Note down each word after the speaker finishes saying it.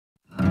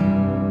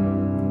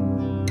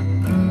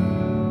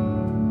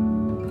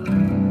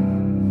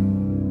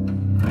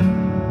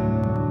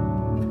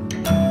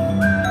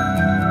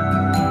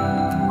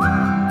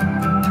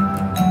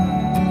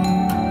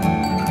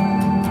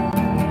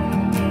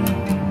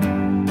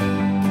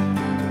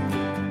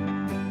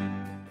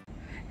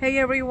Hey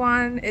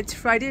everyone, it's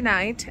Friday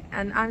night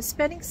and I'm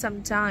spending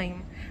some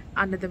time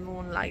under the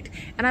moonlight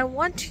and I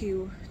want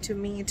you to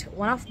meet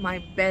one of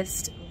my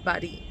best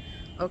buddy.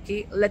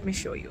 Okay, let me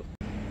show you.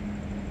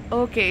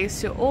 Okay,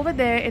 so over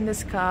there in the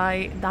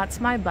sky, that's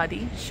my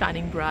buddy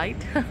shining bright.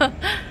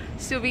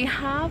 So we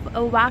have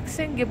a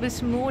waxing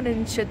gibbous moon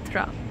in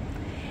Chitra,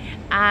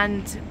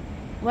 and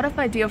one of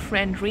my dear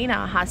friend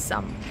Reena has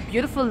some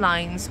beautiful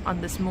lines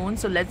on this moon,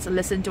 so let's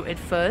listen to it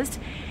first.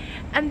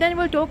 And then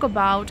we'll talk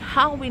about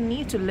how we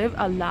need to live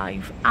our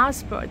life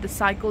as per the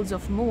cycles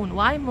of moon,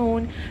 why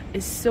moon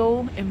is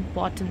so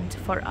important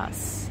for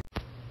us.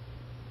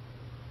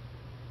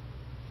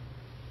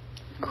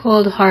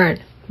 Cold heart,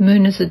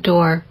 moon is a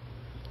door,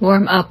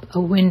 warm up a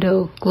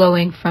window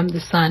glowing from the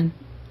sun.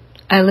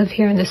 I live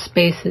here in the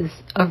spaces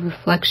of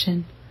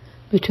reflection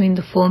between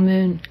the full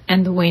moon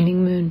and the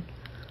waning moon.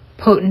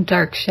 Potent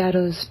dark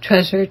shadows,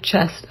 treasure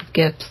chest of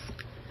gifts,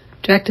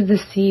 dragged to the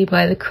sea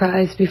by the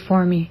cries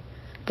before me.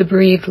 The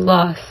bereaved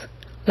loss,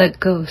 let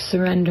go,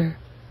 surrender,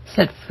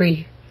 set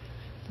free.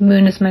 The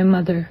moon is my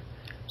mother.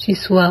 She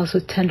swells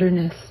with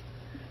tenderness.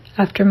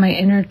 After my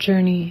inner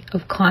journey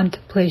of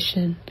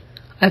contemplation,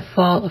 I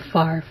fall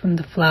afar from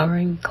the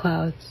flowering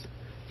clouds.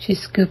 She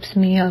scoops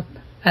me up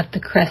at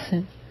the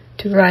crescent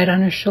to ride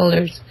on her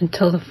shoulders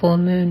until the full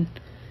moon.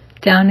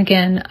 Down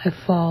again I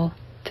fall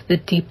to the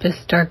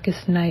deepest,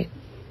 darkest night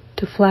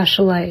to flash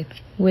a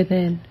light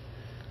within.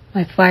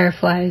 My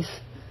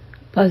fireflies,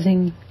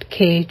 buzzing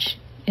cage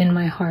in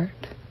my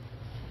heart.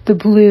 The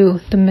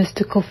blue, the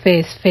mystical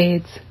face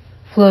fades,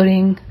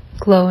 floating,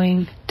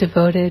 glowing,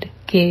 devoted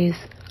gaze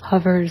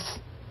hovers.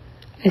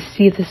 I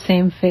see the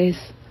same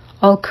face,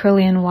 all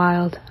curly and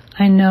wild.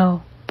 I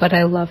know, but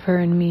I love her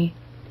in me.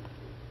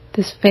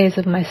 This phase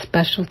of my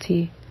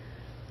specialty.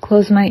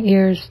 Close my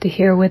ears to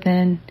hear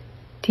within.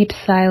 Deep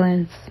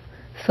silence,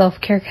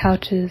 self-care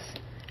couches.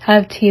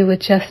 Have tea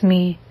with just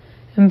me.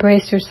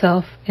 Embrace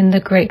yourself in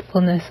the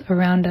gratefulness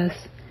around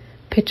us.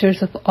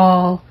 Pictures of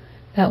all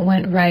that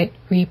went right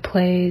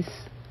replays.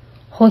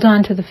 Hold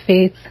on to the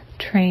faith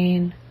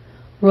train,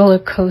 roller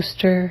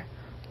coaster,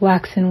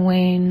 wax and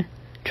wane,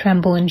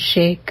 tremble and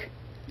shake.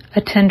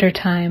 A tender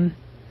time,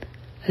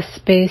 a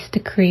space to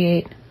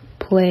create,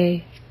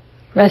 play,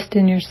 rest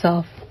in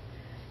yourself,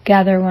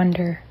 gather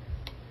wonder,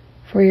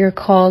 for you're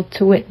called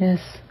to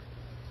witness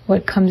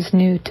what comes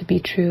new to be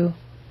true.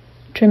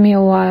 Trim me a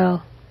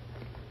while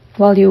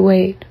you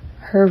wait,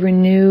 her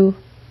renew,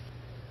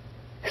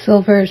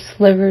 silver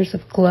slivers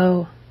of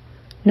glow.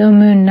 No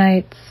moon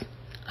nights,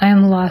 I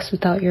am lost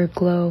without your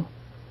glow,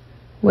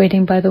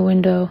 waiting by the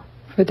window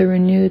for the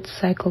renewed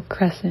cycle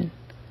crescent.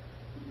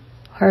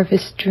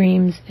 Harvest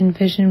dreams,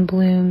 envision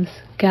blooms,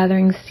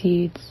 gathering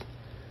seeds,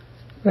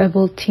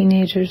 rebel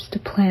teenagers to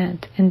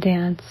plant and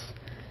dance,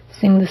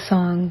 sing the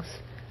songs,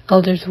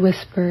 elders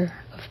whisper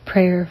of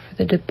prayer for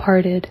the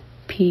departed,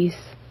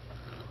 peace.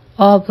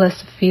 All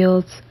bless the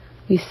fields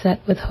we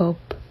set with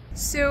hope.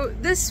 So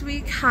this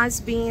week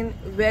has been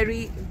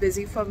very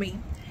busy for me.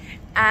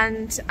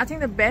 And I think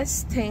the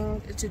best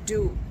thing to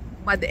do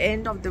by the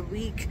end of the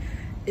week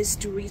is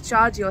to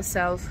recharge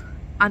yourself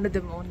under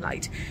the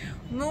moonlight.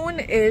 Moon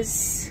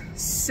is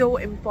so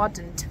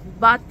important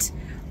but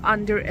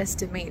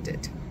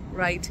underestimated,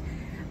 right?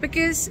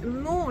 Because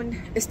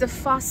moon is the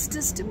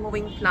fastest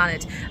moving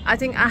planet. I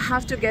think I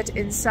have to get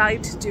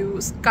inside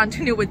to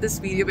continue with this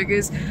video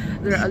because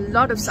there are a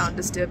lot of sound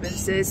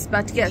disturbances.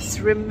 But yes,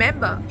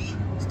 remember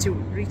to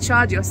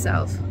recharge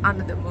yourself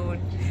under the moon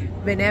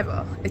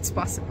whenever it's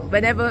possible.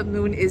 Whenever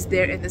moon is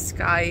there in the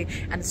sky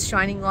and it's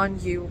shining on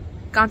you,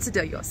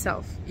 consider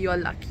yourself you're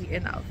lucky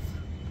enough.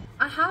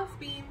 I have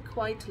been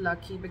quite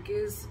lucky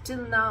because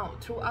till now,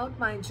 throughout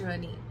my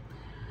journey,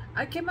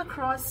 I came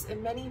across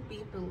many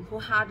people who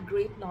had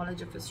great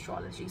knowledge of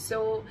astrology.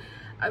 So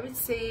I would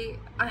say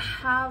I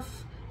have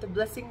the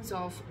blessings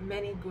of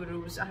many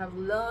gurus. I have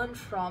learned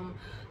from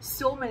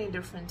so many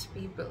different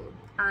people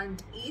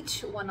and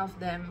each one of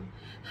them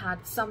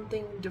had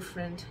something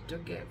different to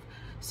give.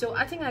 So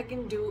I think I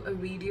can do a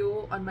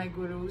video on my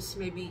gurus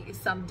maybe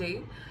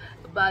someday.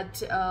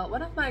 But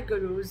one of my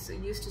gurus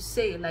used to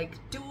say like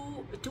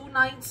two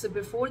nights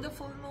before the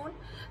full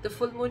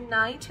moon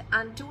night,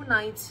 and 2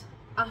 nights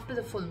after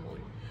the full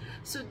moon.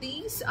 So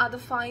these are the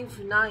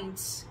 5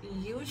 nights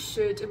you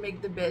should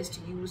make the best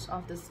use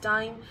of this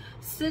time.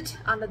 Sit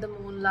under the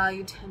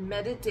moonlight,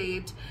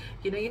 meditate.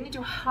 You need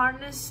to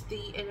harness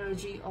the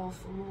energy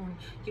of moon.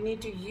 You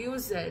need to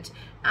use it.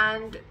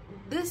 And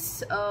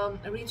this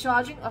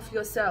recharging of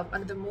yourself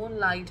under the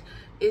moonlight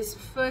is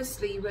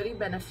firstly very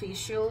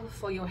beneficial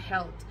for your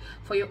health,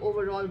 for your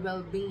overall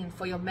well-being,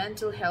 for your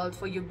mental health,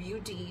 for your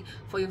beauty,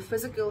 for your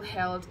physical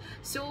health.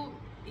 So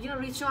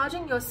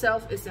recharging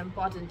yourself is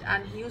important.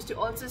 And he used to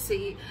also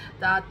say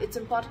that it's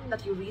important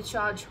that you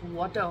recharge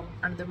water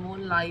under the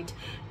moonlight,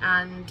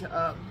 and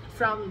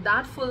from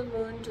that full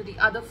moon to the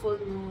other full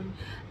moon,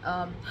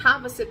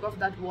 have a sip of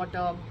that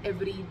water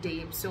every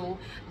day. So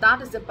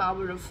that is the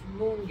power of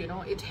moon.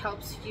 It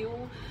helps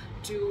you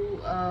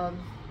to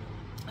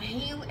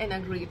heal in a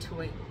great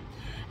way.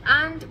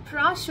 And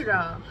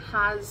Parashara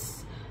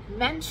has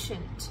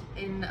mentioned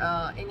in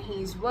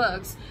his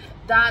works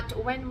that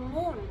when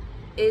moon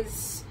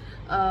is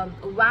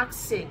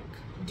waxing,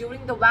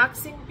 during the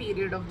waxing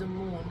period of the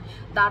moon,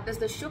 that is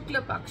the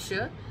Shukla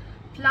Paksha,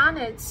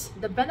 planets,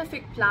 the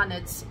benefic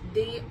planets,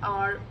 they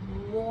are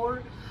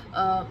more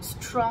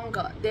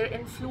stronger. Their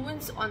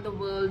influence on the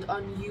world,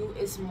 on you,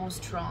 is more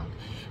strong.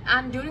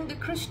 And during the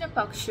Krishna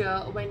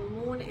Paksha, when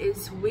moon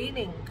is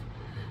waning,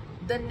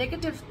 the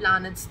negative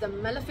planets, the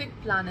malefic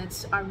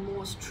planets, are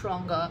more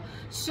stronger.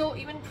 So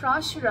even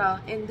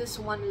Prashara in this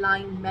one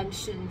line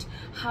mentioned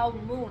how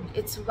moon,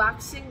 its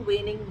waxing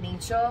waning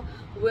nature,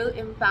 will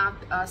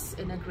impact us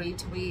in a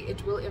great way.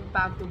 It will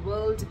impact the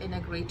world in a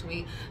great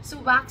way. So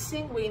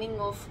waxing waning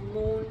of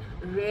moon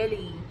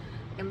really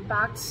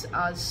impacts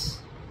us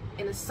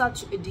in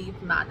such a deep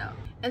manner.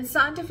 And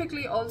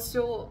scientifically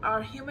also,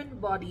 our human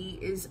body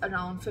is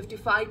around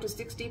 55 to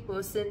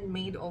 60%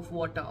 made of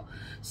water.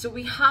 So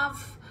we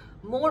have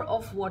more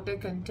of water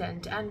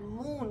content, and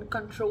moon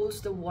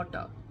controls the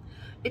water.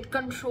 It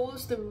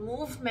controls the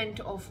movement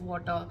of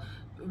water,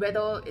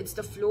 whether it's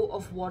the flow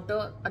of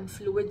water and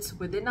fluids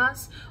within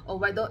us, or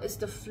whether it's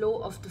the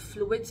flow of the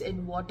fluids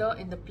in water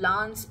in the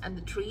plants and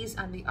the trees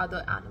and the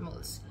other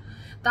animals.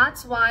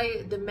 That's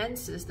why the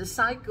menses, the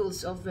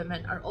cycles of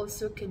women, are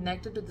also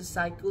connected to the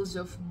cycles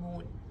of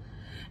moon.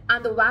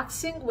 And the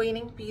waxing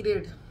waning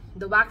period,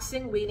 the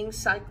waxing waning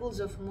cycles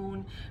of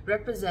moon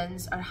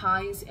represents our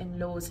highs and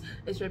lows.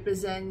 It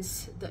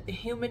represents the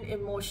human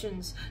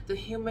emotions, the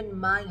human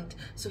mind.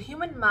 So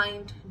human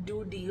mind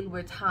do deal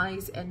with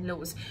highs and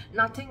lows.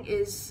 Nothing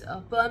is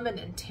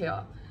permanent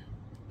here.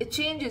 It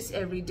changes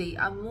every day.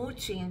 Our mood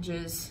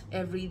changes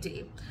every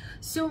day.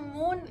 So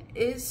moon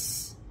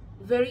is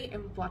very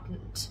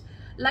important.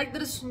 Like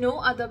there is no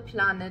other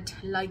planet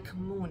like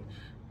moon.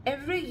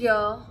 Every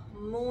year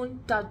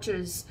moon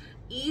touches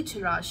each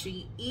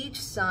Rashi, each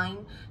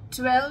sign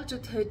 12 to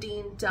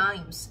 13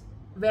 times,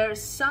 where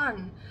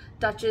sun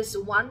touches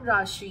one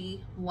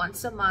Rashi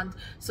once a month.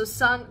 So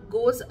sun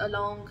goes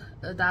along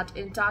that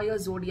entire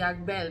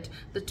zodiac belt,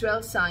 the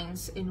 12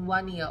 signs in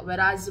 1 year,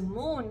 whereas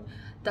moon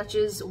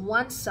touches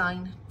one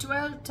sign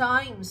 12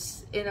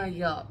 times in a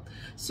year.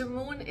 So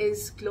moon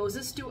is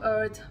closest to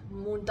earth,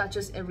 moon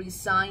touches every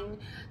sign,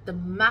 the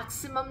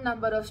maximum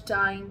number of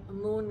time,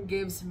 moon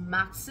gives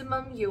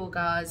maximum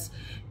yogas,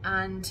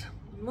 and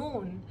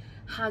moon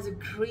has a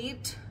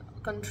great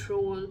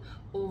control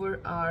over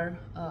our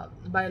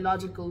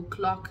biological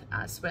clock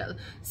as well.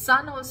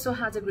 Sun also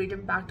has a great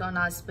impact on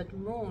us, but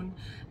moon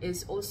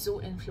is also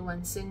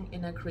influencing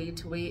in a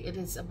great way. It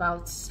is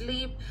about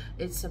sleep,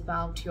 it's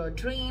about your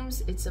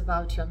dreams, it's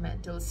about your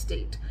mental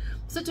state.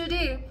 So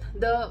today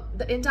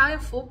the entire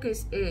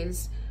focus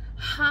is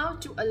how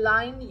to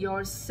align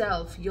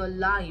yourself, your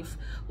life,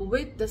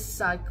 with the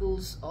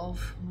cycles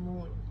of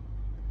moon.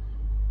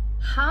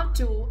 How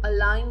to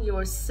align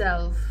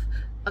yourself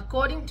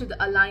according to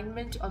the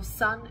alignment of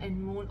sun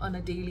and moon on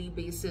a daily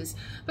basis,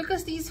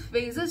 because these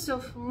phases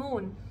of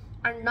moon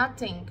are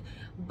nothing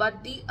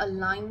but the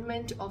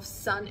alignment of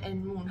sun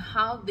and moon,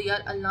 how they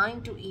are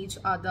aligned to each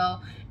other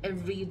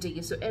every day.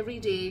 So every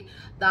day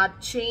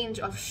that change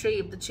of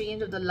shape, the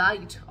change of the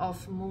light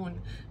of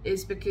moon,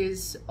 is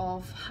because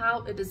of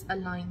how it is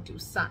aligned to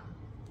sun.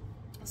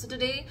 So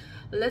today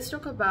let's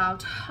talk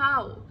about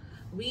how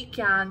we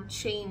can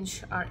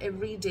change our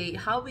everyday,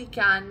 how we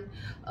can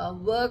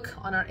work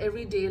on our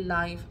everyday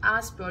life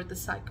as per the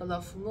cycle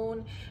of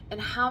moon,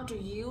 and how to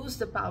use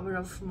the power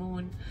of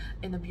moon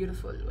in a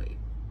beautiful way.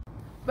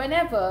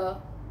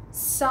 Whenever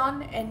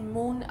sun and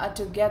moon are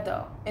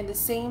together in the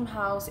same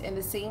house, in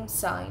the same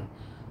sign,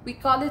 we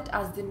call it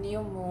as the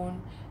new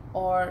moon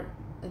or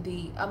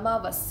the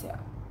Amavasya.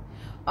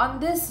 On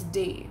this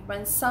day,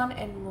 when sun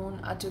and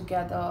moon are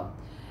together,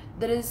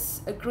 there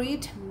is a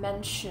great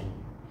mention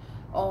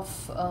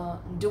of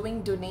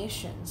doing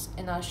donations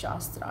in our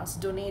shastras,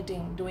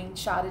 doing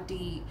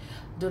charity,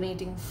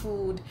 donating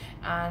food,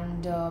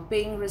 and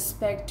paying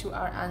respect to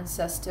our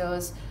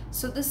ancestors.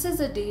 So this is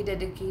a day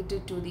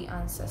dedicated to the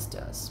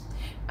ancestors,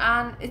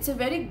 and it's a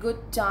very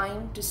good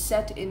time to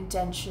set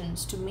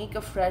intentions, to make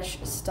a fresh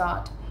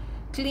start,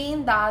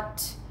 clean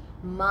that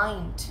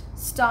mind,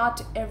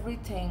 start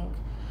everything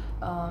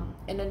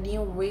in a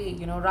new way,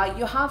 you know, right?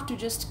 You have to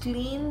just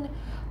clean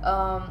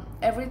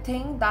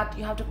everything, that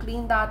you have to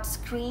clean that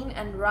screen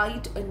and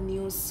write a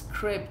new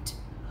script,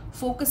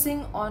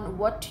 focusing on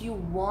what you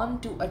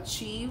want to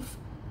achieve.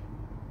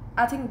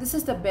 I think this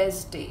is the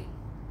best day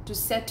to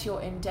set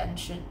your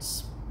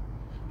intentions,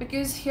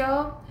 because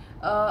here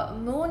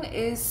moon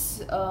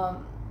is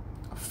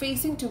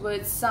facing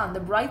towards sun. The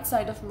bright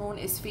side of moon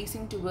is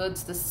facing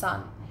towards the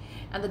sun,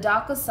 and the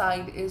darker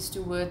side is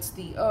towards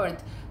the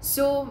earth.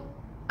 So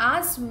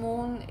as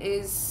moon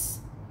is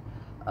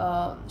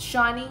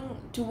shining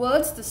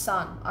towards the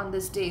sun on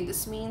this day,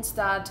 this means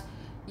that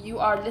you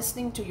are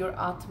listening to your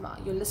Atma,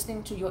 you're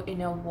listening to your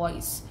inner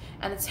voice,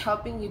 and it's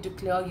helping you to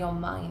clear your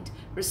mind,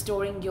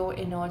 restoring your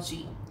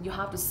energy. You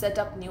have to set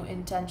up new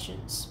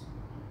intentions.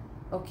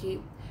 Okay,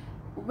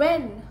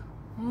 when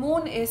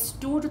moon is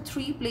 2 to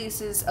 3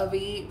 places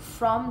away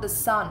from the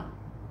sun,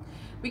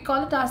 We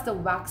call it as the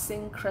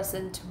waxing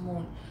crescent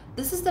moon.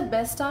 This is the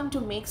best time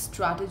to make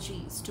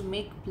strategies, to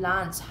make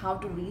plans, how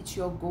to reach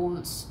your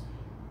goals,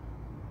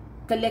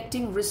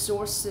 collecting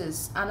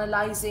resources,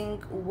 analyzing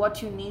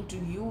what you need to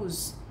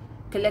use,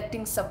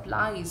 collecting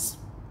supplies.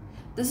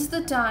 This is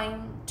the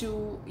time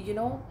to,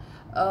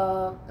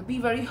 be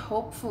very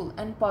hopeful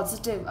and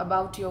positive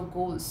about your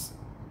goals.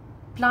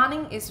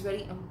 Planning is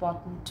very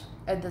important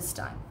at this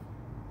time.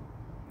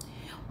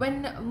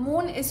 When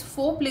moon is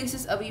 4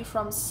 places away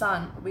from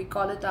sun, we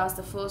call it as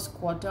the first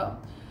quarter.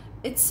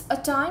 It's a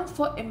time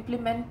for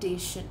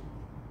implementation.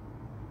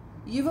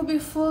 You will be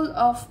full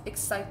of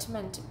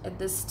excitement at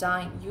this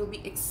time. You'll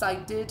be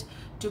excited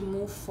to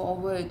move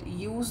forward.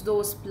 Use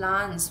those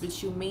plans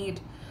which you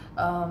made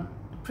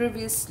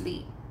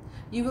previously.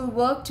 You will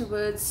work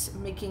towards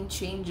making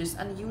changes,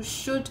 and you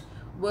should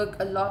work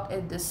a lot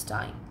at this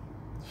time.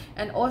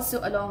 And also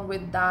along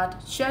with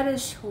that,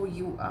 cherish who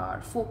you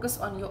are, focus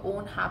on your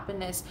own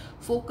happiness,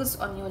 focus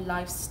on your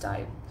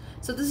lifestyle.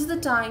 So this is the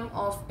time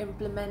of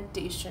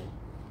implementation.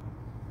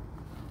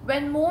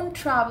 When moon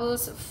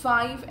travels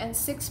 5 and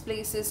 6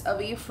 places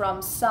away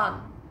from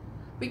sun,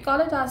 we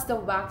call it as the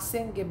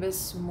waxing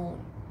gibbous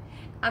moon.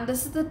 And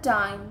this is the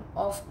time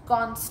of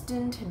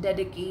constant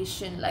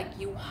dedication. Like,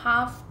 you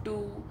have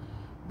to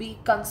be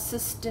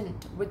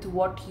consistent with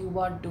what you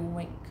are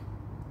doing.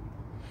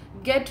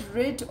 Get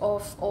rid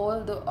of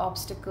all the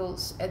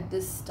obstacles at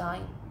this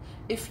time.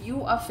 If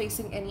you are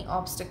facing any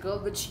obstacle,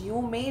 which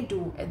you may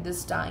do at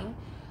this time,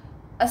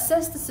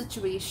 assess the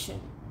situation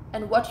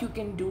and what you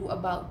can do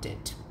about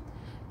it.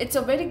 It's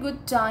a very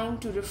good time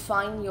to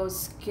refine your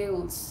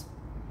skills,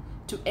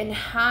 to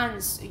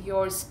enhance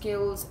your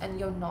skills and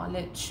your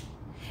knowledge.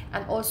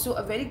 And also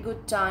a very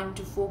good time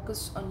to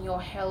focus on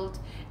your health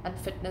and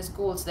fitness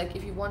goals. Like,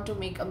 if you want to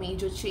make a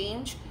major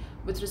change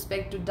with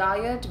respect to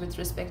diet, with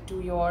respect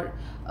to your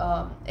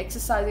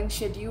exercising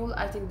schedule,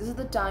 I think this is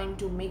the time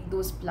to make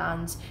those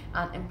plans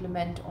and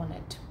implement on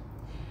it.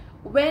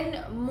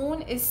 When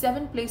moon is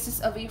 7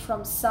 places away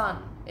from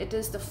sun, it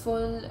is the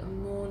full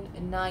moon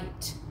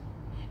night.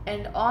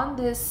 And on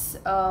this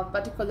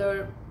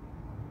particular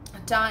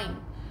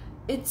time,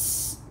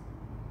 it's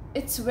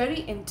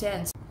very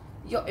intense.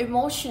 Your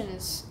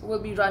emotions will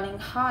be running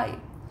high.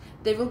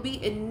 There will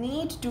be a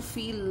need to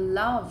feel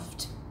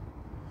loved.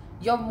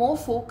 Your more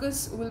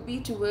focus will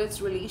be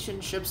towards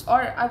relationships,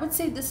 or I would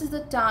say this is the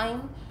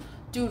time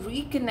to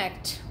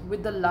reconnect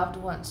with the loved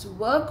ones.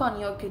 Work on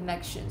your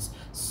connections,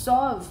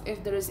 solve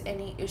if there is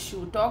any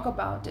issue, talk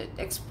about it,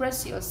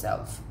 express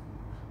yourself.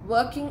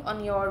 Working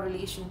on your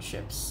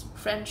relationships,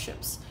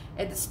 friendships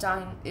at this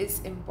time is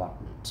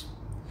important.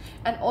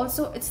 And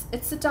also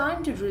it's the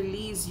time to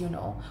release,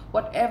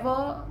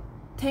 whatever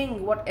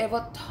thing,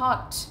 whatever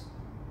thought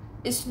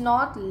is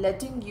not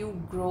letting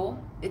you grow,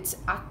 it's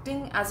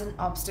acting as an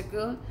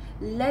obstacle.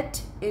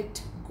 Let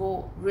it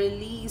go,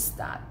 release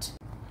that.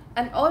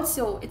 And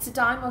also it's a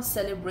time of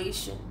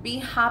celebration. Be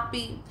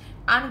happy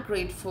and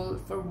grateful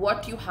for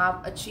what you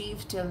have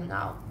achieved till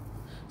now.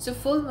 So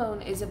full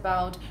moon is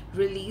about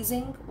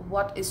releasing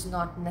what is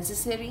not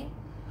necessary,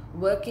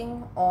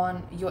 working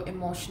on your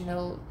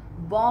emotional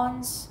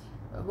bonds,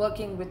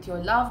 working with your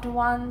loved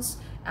ones,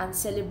 and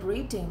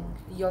celebrating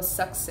your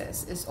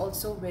success is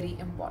also very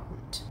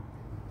important.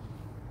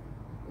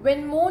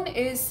 When moon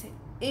is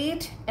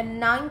 8 and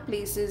 9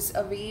 places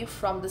away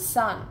from the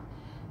sun,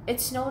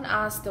 it's known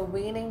as the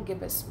waning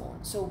gibbous moon.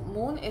 So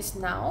moon is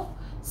now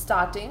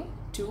starting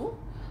to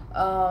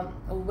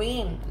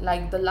wane,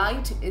 like the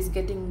light is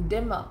getting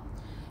dimmer.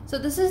 So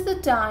this is the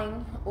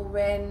time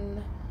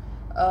when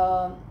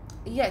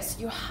yes,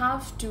 you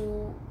have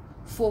to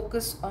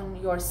focus on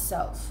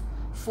yourself,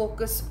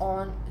 focus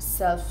on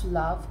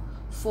self-love,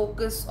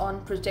 focus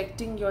on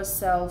protecting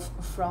yourself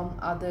from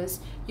others.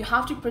 You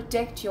have to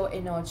protect your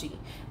energy,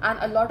 and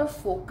a lot of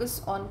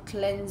focus on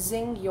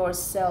cleansing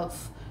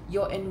yourself,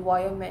 your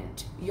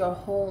environment, your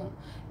home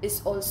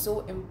is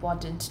also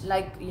important.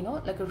 Like,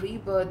 like a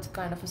rebirth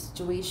kind of a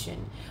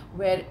situation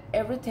where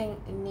everything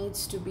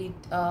needs to be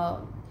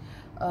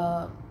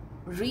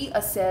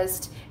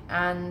reassessed.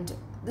 And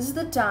this is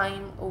the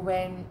time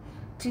when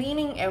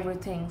cleaning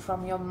everything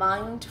from your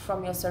mind,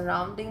 from your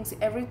surroundings,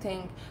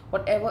 everything,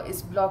 whatever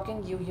is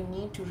blocking you, you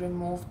need to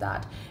remove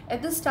that.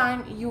 At this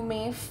time, you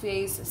may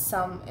face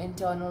some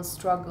internal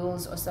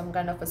struggles or some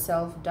kind of a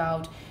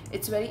self-doubt.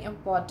 It's very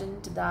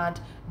important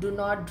that do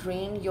not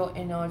drain your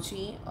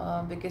energy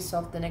because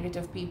of the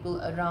negative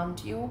people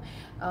around you.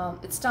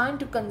 It's time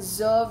to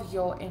conserve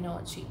your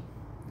energy.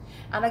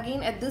 And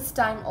again, at this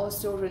time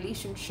also,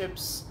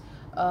 relationships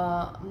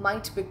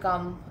might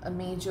become a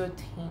major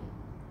theme.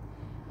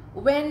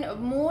 When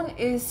moon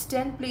is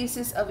 10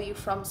 places away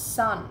from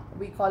sun,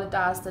 we call it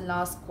as the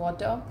last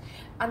quarter,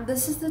 and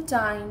this is the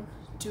time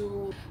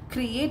to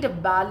create a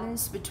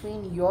balance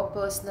between your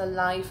personal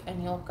life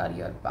and your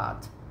career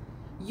path.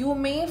 You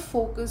may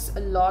focus a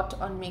lot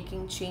on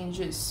making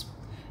changes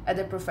at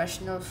the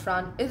professional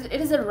front. It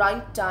is the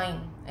right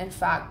time, in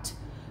fact,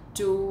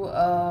 to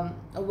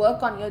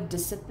work on your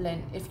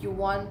discipline. If you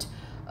want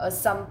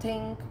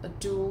something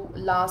to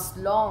last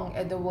long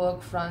at the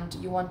work front,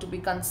 you want to be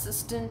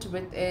consistent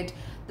with it,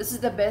 this is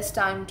the best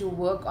time to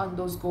work on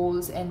those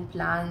goals and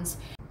plans.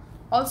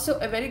 Also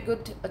a very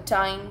good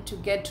time to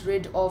get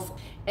rid of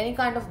any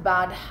kind of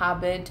bad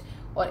habit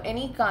or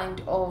any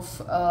kind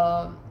of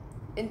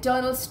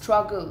internal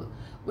struggle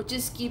which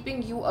is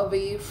keeping you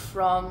away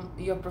from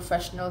your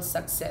professional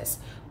success.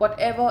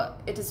 Whatever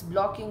it is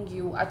blocking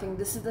you, I think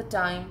this is the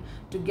time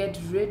to get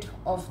rid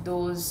of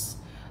those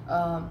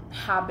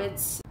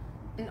habits.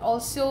 And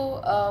also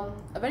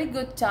a very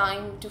good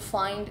time to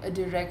find a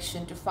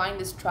direction, to find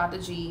a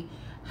strategy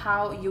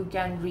how you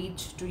can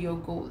reach to your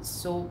goals.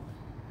 So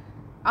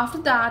after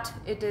that,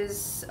 it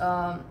is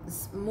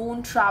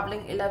moon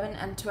traveling 11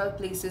 and 12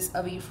 places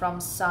away from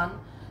sun.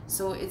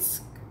 So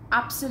it's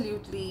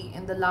absolutely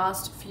in the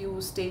last few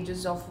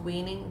stages of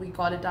waning. We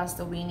call it as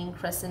the waning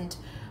crescent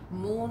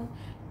moon.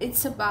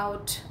 It's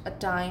about a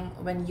time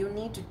when you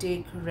need to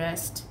take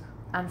rest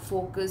and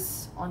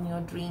focus on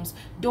your dreams.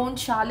 Don't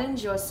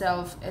challenge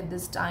yourself at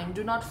this time.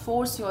 Do not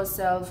force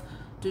yourself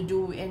to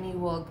do any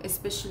work,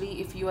 especially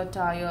if you are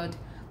tired.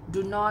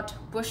 Do not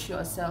push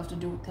yourself to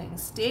do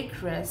things.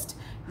 Take rest,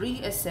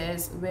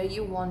 reassess where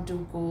you want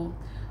to go,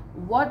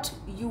 what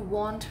you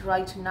want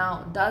right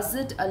now. Does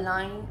it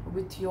align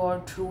with your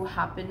true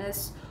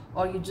happiness,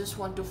 or you just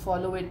want to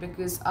follow it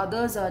because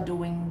others are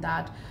doing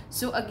that?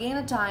 So again,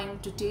 a time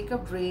to take a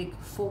break,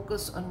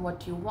 focus on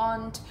what you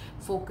want,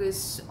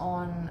 focus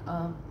on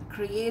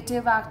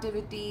creative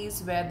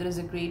activities where there is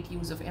a great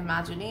use of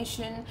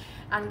imagination,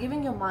 and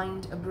giving your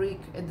mind a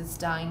break at this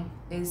time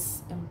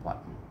is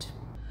important.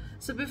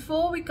 So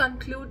before we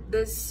conclude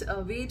this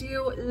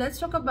video, let's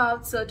talk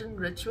about certain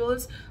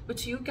rituals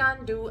which you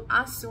can do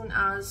as soon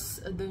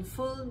as the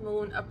full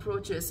moon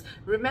approaches.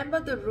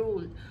 Remember the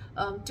rule,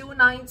 2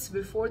 nights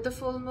before the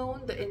full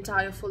moon, the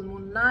entire full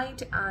moon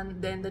night,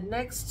 and then the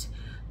next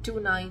 2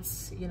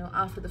 nights,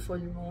 after the full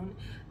moon.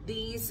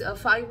 These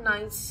 5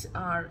 nights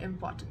are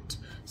important.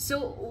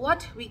 So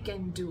what we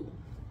can do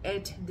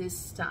at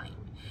this time?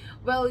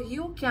 Well,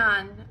 you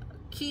can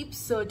keep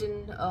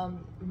certain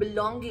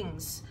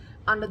belongings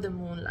under the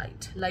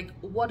moonlight. Like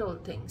what all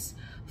things?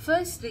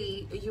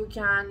 Firstly, you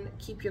can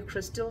keep your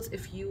crystals.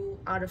 If you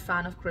are a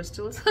fan of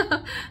crystals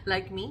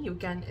like me, you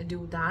can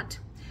do that.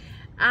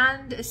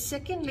 And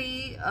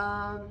secondly,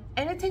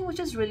 anything which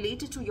is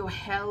related to your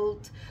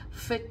health,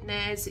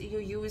 fitness, you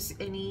use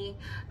any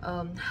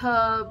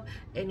herb,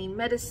 any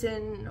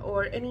medicine,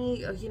 or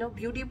any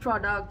beauty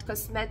product,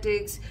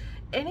 cosmetics,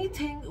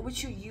 anything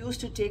which you use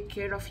to take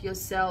care of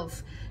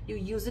yourself, you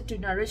use it to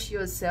nourish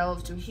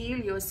yourself, to heal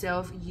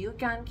yourself, you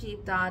can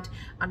keep that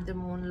under the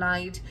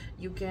moonlight.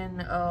 You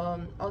can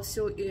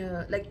also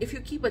like if you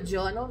keep a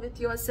journal with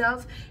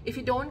yourself. If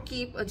you don't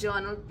keep a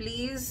journal,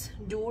 please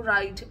do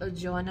write a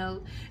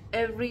journal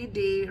every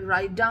day.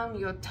 Write down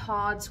your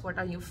thoughts, what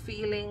are you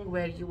feeling,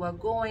 where you are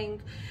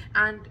going,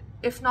 and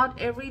if not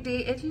every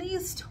day, at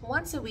least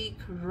once a week,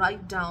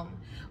 write down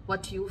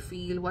what you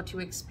feel, what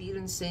you're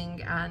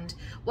experiencing, and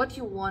what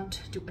you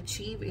want to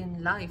achieve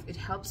in life. It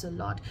helps a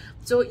lot.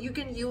 So you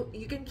can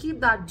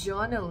keep that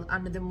journal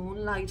under the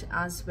moonlight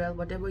as well,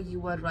 whatever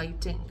you are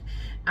writing.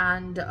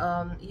 And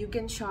you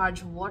can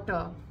charge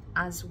water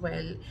as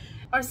well,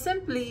 or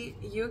simply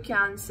you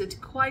can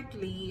sit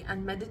quietly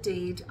and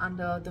meditate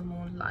under the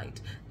moonlight.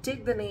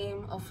 Take the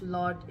name of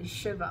Lord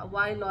Shiva.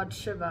 Why Lord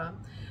Shiva?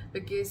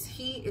 Because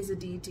he is a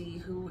deity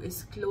who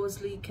is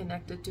closely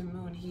connected to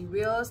moon. He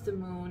wears the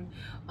moon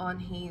on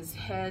his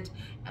head,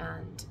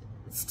 and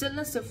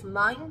stillness of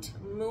mind,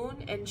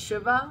 moon and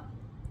Shiva,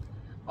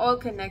 all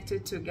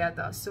connected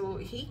together. So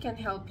he can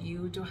help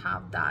you to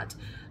have that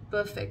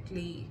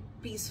perfectly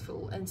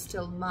peaceful and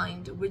still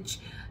mind, which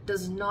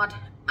does not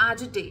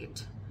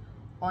agitate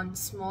on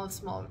small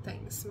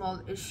things,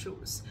 small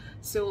issues.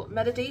 So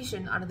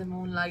meditation under the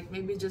moonlight,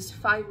 maybe just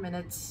 5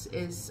 minutes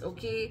is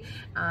okay.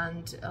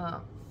 And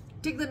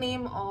take the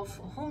name of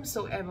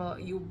whomsoever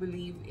you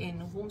believe in,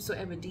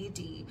 whomsoever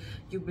deity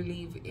you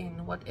believe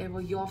in,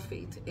 whatever your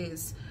faith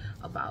is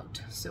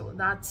about. So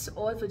that's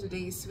all for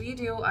today's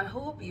video. I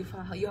hope you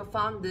have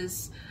found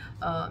this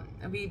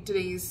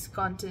today's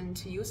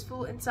content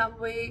useful in some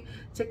way.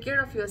 Take care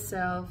of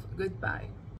yourself. Goodbye.